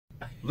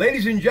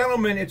Ladies and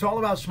gentlemen, it's all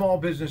about Small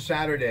Business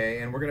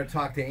Saturday, and we're going to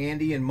talk to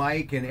Andy and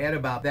Mike and Ed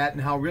about that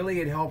and how really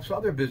it helps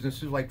other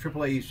businesses like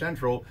AAA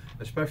Central,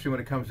 especially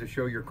when it comes to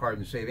show your card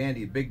and save.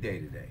 Andy, big day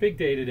today. Big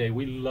day today.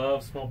 We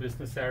love Small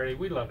Business Saturday.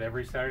 We love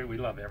every Saturday. We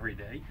love every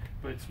day.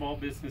 But Small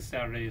Business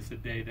Saturday is a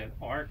day that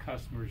our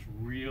customers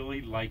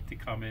really like to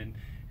come in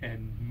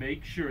and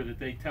make sure that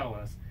they tell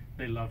us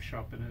they love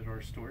shopping at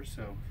our stores.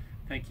 So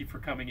thank you for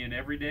coming in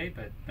every day,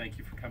 but thank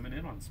you for coming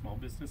in on Small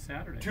Business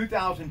Saturday.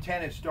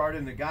 2010 it started,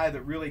 and the guy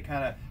that really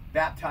kind of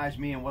baptized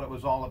me in what it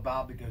was all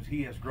about, because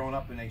he has grown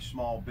up in a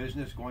small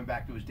business, going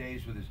back to his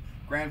days with his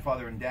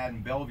grandfather and dad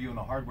in Bellevue in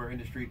the hardware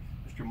industry,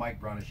 Mr.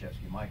 Mike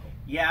Broniszewski. Michael.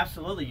 Yeah,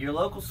 absolutely. Your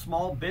local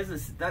small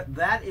business,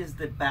 that is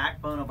the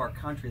backbone of our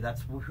country.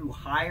 That's who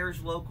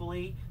hires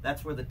locally.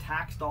 That's where the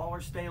tax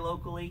dollars stay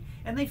locally,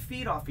 and they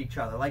feed off each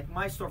other. Like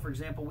my store, for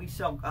example, we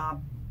sell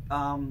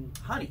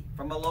honey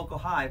from a local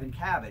hive in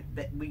Cabot.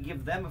 That we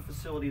give them a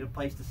facility, a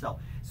place to sell.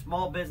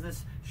 Small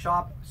business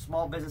shop,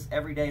 small business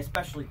every day,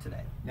 especially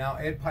today. Now,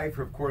 Ed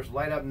Pfeiffer, of course,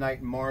 light up night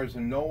in Mars,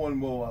 and no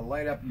one will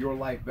light up your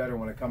life better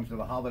when it comes to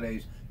the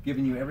holidays,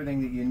 giving you everything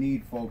that you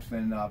need, folks,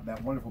 than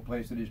that wonderful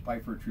place that is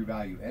Pfeiffer True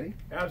Value. Eddie?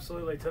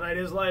 Absolutely. Tonight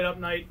is light up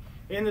night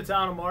in the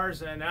town of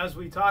Mars, and as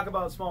we talk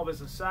about Small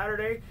Business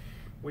Saturday,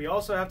 we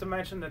also have to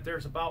mention that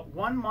there's about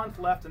 1 month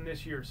left in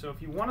this year. So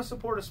if you want to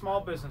support a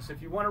small business,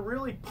 if you want to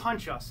really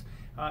punch us,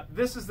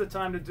 this is the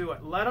time to do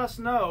it. Let us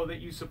know that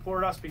you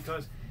support us,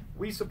 because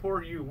we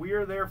support you. We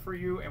are there for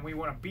you, and we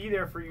want to be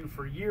there for you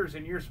for years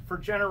and years, for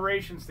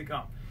generations to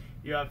come.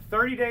 You have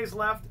 30 days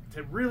left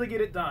to really get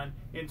it done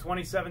in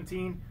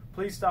 2017.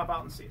 Please stop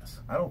out and see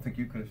us. I don't think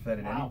you could have said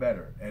it any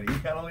better, Eddie.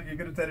 I don't think you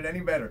could have said it any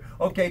better.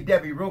 Okay,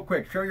 Debbie, real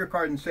quick, show your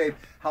card and save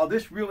how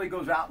this really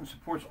goes out and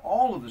supports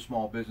all of the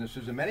small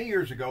businesses. And many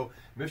years ago,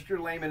 Mr.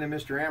 Lehman and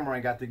Mr.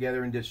 Amrine got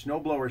together and did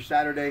Snowblower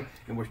Saturday,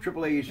 in which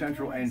AAA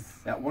Central and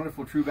that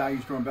wonderful True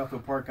Value store in Bethel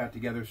Park got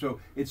together. So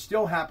it's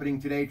still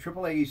happening today,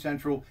 AAA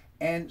Central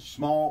and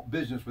small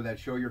business with that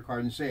Show Your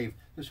Card and Save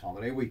this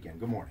holiday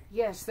weekend. Good morning.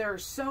 Yes, there are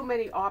so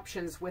many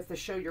options with the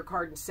Show Your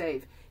Card and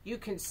Save. You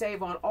can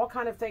save on all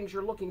kind of things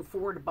you're looking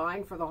forward to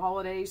buying for the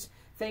holidays,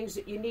 things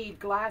that you need,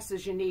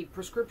 glasses you need,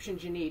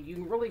 prescriptions you need. You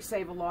can really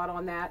save a lot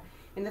on that.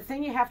 And the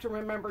thing you have to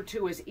remember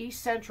too is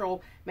East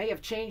Central may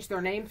have changed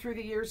their name through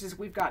the years as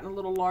we've gotten a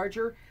little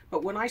larger,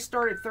 but when I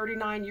started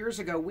 39 years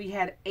ago, we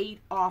had 8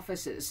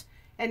 offices.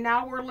 And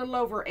now we're a little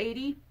over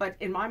 80, but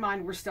in my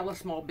mind, we're still a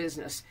small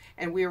business.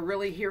 And we are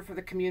really here for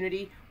the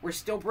community. We're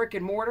still brick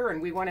and mortar,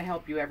 and we want to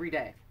help you every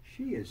day.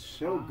 She is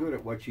so good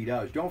at what she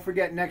does. Don't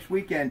forget next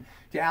weekend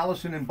to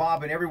Allison and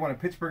Bob and everyone at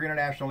Pittsburgh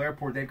International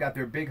Airport. They've got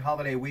their big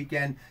holiday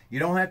weekend. You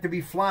don't have to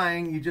be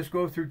flying. You just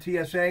go through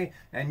TSA,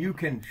 and you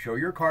can show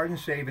your card and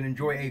save and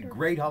enjoy a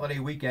great holiday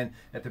weekend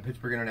at the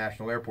Pittsburgh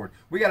International Airport.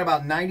 We got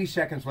about 90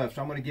 seconds left,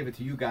 so I'm going to give it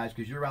to you guys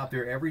because you're out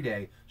there every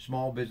day.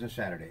 Small Business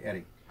Saturday.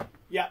 Eddie.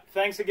 Yeah,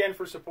 thanks again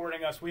for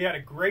supporting us. We had a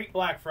great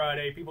Black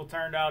Friday. People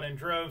turned out in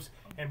droves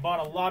and bought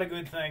a lot of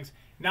good things.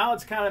 Now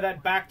it's kind of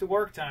that back to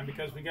work time,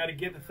 because we got to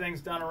get the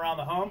things done around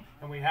the home,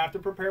 and we have to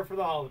prepare for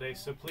the holidays.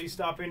 So please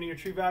stop into your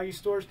True Value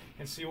stores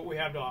and see what we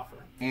have to offer.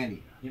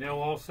 Andy. You know,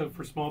 also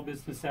for Small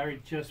Business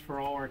Saturday, just for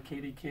all our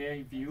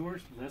KDKA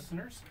viewers,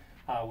 listeners,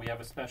 we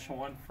have a special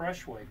on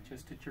Fresh Wave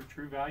just at your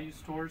True Value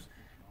stores,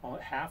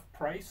 half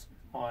price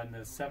on the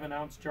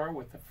 7-ounce jar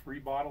with a free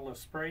bottle of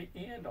spray.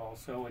 And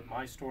also at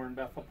my store in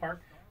Bethel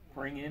Park,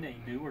 bring in a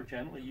new or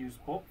gently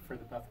used book for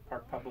the Bethel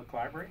Park Public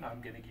Library, and I'm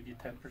going to give you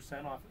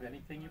 10% off of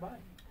anything you buy.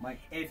 Mike,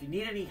 and if you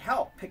need any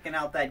help picking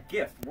out that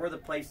gift, we're the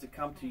place to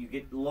come to. You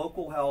get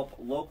local help.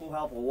 Local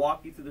help will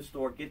walk you through the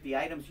store, get the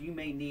items you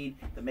may need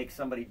to make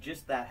somebody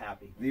just that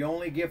happy. The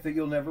only gift that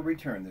you'll never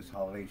return this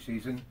holiday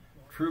season.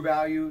 True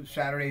Value,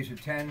 Saturdays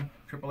at 10,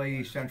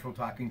 AAA Central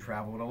talking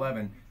travel at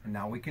 11. And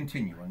now we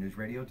continue on News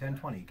Radio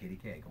 1020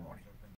 KDK. Good morning.